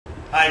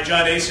Hi,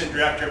 John Asen,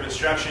 Director of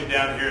Instruction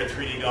down here at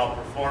 3D Golf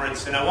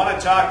Performance, and I want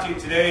to talk to you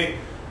today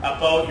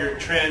about your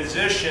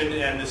transition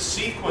and the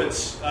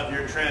sequence of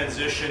your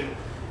transition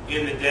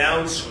in the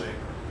downswing.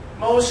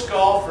 Most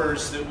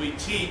golfers that we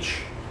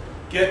teach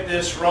get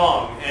this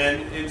wrong, and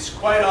it's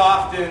quite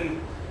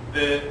often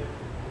the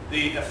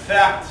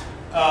effect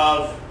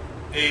of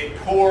a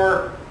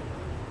poor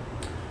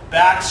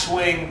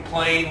backswing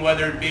playing,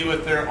 whether it be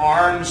with their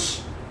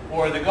arms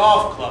or the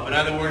golf club. In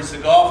other words, the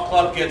golf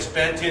club gets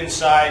bent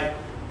inside,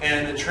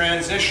 and the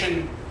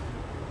transition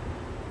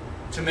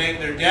to make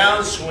their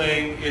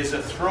downswing is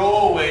a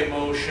throwaway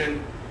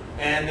motion,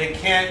 and they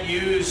can't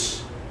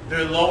use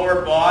their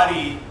lower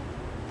body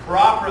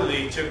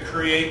properly to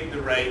create the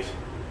right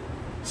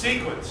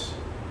sequence.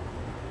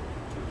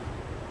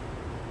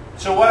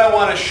 So what I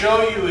want to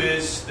show you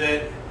is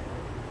that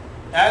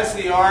as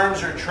the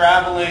arms are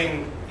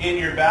traveling in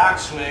your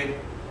backswing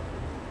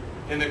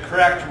in the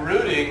correct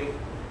routing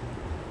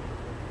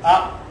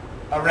up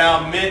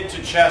around mid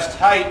to chest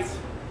height,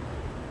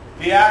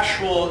 the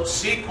actual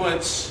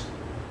sequence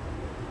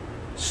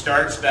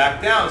starts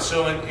back down.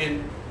 So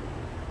in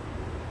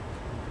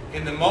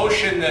the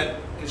motion that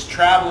is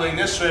traveling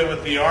this way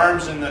with the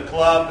arms and the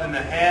club and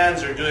the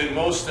hands are doing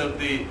most of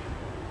the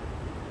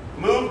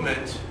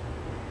movement,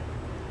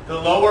 the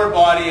lower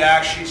body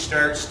actually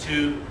starts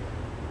to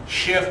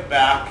shift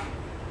back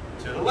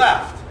to the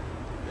left.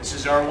 This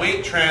is our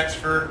weight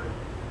transfer,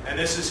 and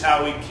this is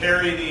how we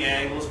carry the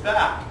angles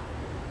back.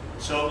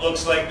 So it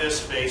looks like this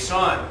face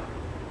on.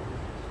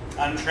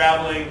 I'm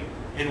traveling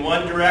in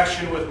one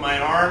direction with my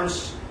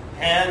arms,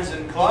 hands,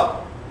 and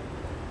club,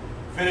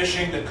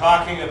 finishing the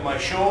cocking of my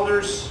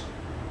shoulders,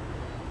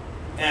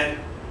 and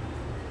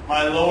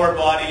my lower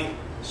body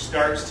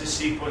starts to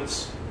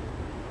sequence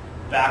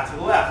back to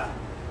the left.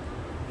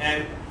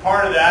 And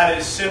part of that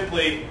is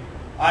simply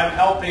I'm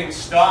helping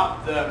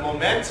stop the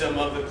momentum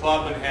of the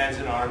club and hands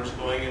and arms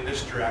going in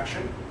this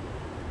direction.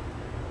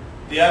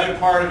 The other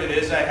part of it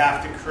is I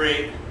have to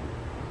create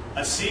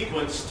a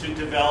sequence to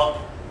develop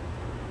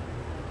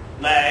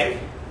lag,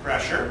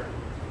 pressure,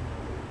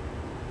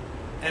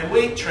 and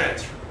weight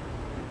transfer.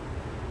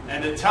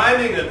 And the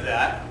timing of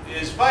that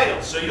is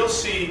vital. So you'll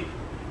see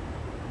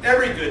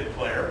every good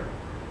player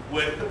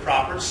with the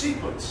proper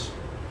sequence.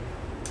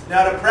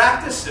 Now, to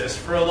practice this,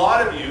 for a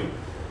lot of you,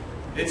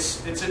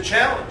 it's a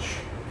challenge.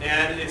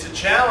 And it's a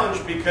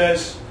challenge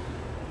because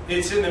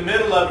it's in the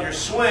middle of your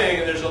swing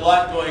and there's a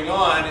lot going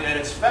on and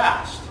it's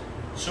fast.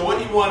 So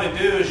what you want to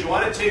do is you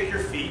want to take your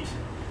feet,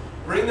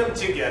 bring them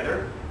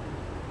together,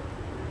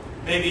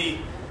 maybe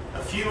a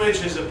few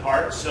inches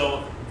apart,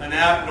 so an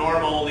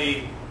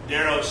abnormally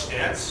narrow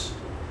stance.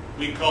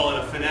 We call it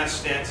a finesse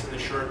stance in the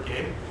short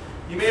game.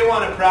 You may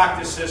want to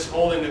practice this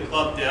holding the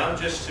club down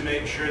just to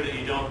make sure that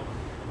you don't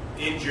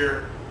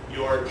injure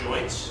your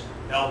joints,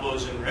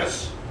 elbows and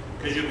wrists,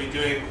 because you'll be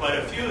doing quite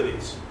a few of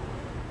these.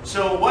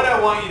 So what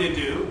I want you to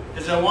do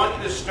is I want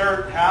you to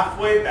start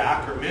halfway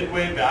back or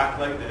midway back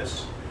like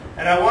this,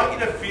 and I want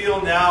you to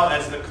feel now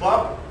as the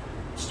club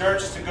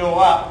starts to go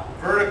up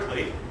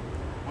vertically,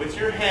 with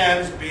your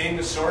hands being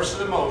the source of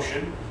the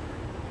motion,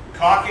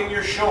 cocking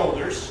your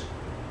shoulders,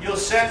 you'll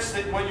sense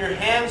that when your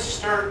hands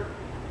start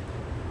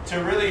to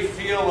really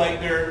feel like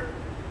they're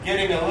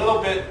getting a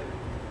little bit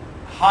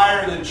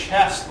higher than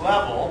chest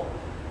level,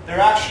 they're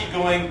actually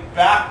going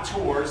back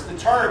towards the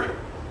target.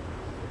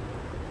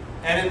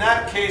 And in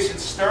that case,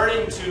 it's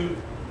starting to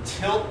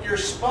tilt your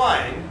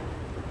spine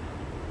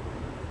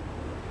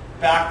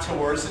back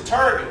towards the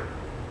target.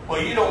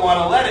 Well, you don't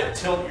want to let it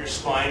tilt your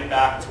spine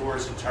back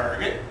towards the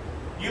target.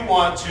 You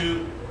want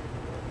to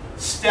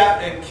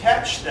step and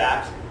catch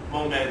that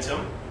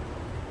momentum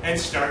and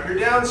start your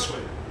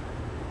downswing.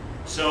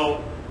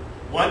 So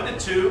 1 to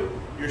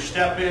 2, your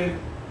step in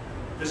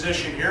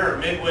position here, or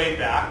midway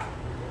back.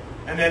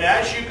 And then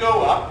as you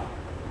go up,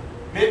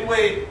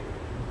 midway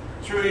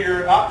through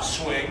your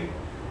upswing,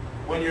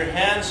 when your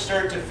hands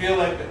start to feel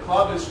like the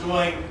club is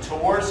going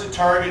towards the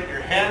target,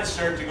 your hands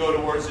start to go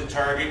towards the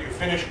target, you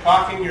finish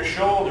cocking your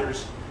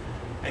shoulders,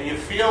 and you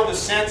feel the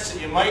sense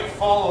that you might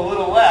fall a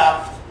little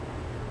left,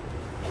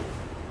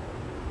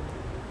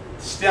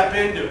 step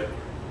into it.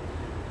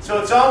 So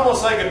it's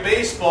almost like a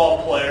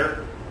baseball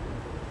player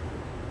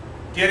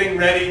getting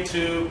ready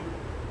to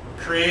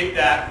create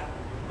that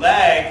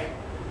lag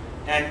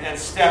and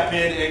step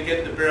in and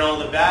get the barrel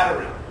of the bat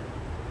around.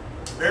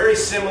 Very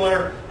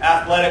similar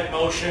athletic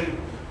motion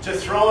to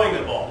throwing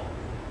the ball.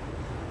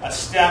 A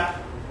step,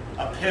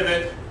 a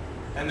pivot,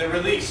 and the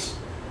release.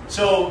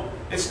 So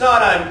it's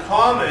not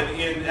uncommon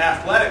in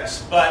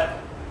athletics, but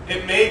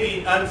it may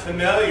be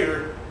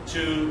unfamiliar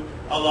to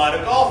a lot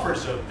of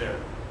golfers out there.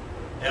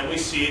 And we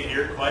see it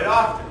here quite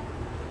often.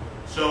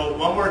 So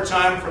one more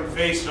time from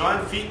face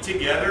on, feet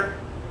together,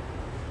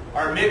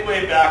 our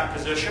midway back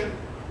position.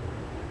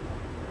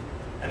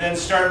 And then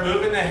start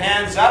moving the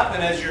hands up,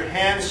 and as your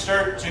hands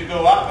start to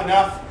go up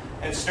enough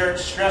and start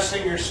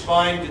stressing your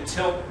spine to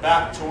tilt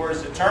back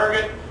towards the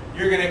target,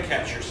 you're going to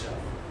catch yourself.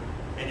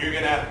 And you're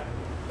going to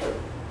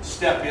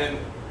step in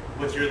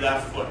with your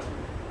left foot.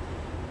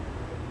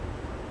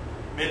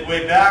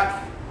 midway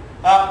back,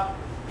 up,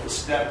 and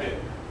step in.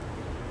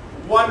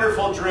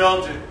 Wonderful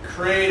drill to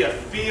create a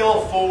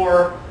feel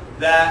for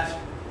that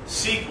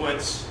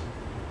sequence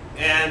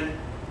and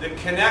the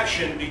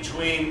connection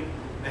between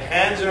the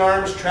hands and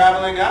arms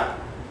traveling up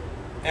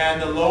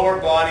and the lower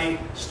body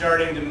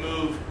starting to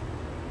move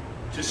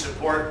to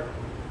support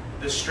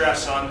the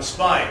stress on the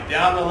spine.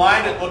 Down the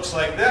line it looks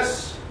like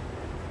this.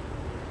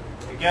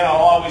 Again, I'll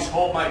always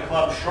hold my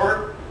club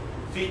short,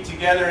 feet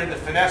together in the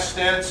finesse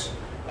stance,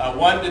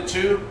 1 to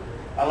 2.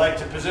 I like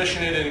to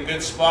position it in a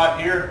good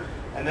spot here.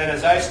 And then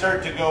as I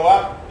start to go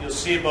up, you'll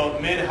see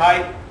about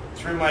mid-height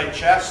through my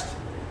chest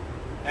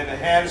and the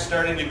hands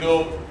starting to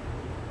go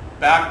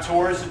back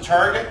towards the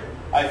target.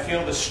 I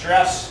feel the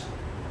stress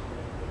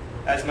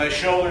as my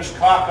shoulders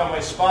cock on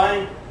my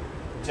spine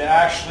to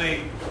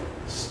actually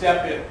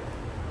step in.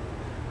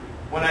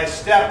 When I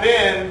step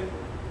in,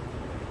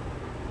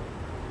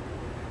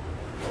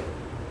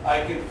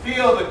 I can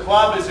feel the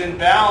club is in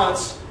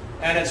balance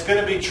and it's going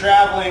to be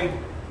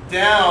traveling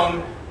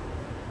down,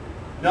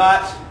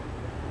 not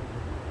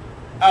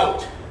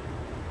out.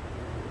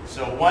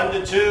 So 1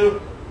 to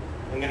 2,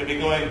 I'm going to be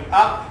going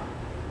up.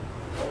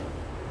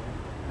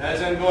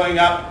 As I'm going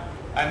up,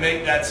 I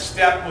make that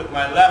step with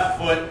my left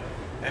foot,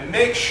 and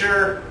make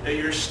sure that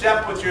your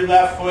step with your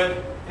left foot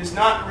is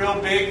not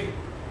real big.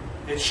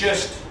 It's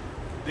just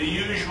the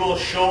usual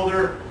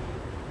shoulder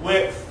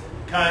width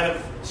kind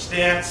of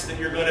stance that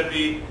you're going to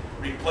be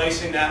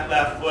replacing that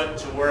left foot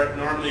to where it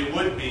normally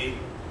would be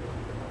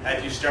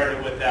had you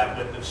started with that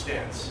width of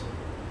stance.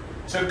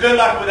 So good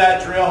luck with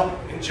that drill.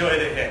 Enjoy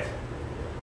the hit.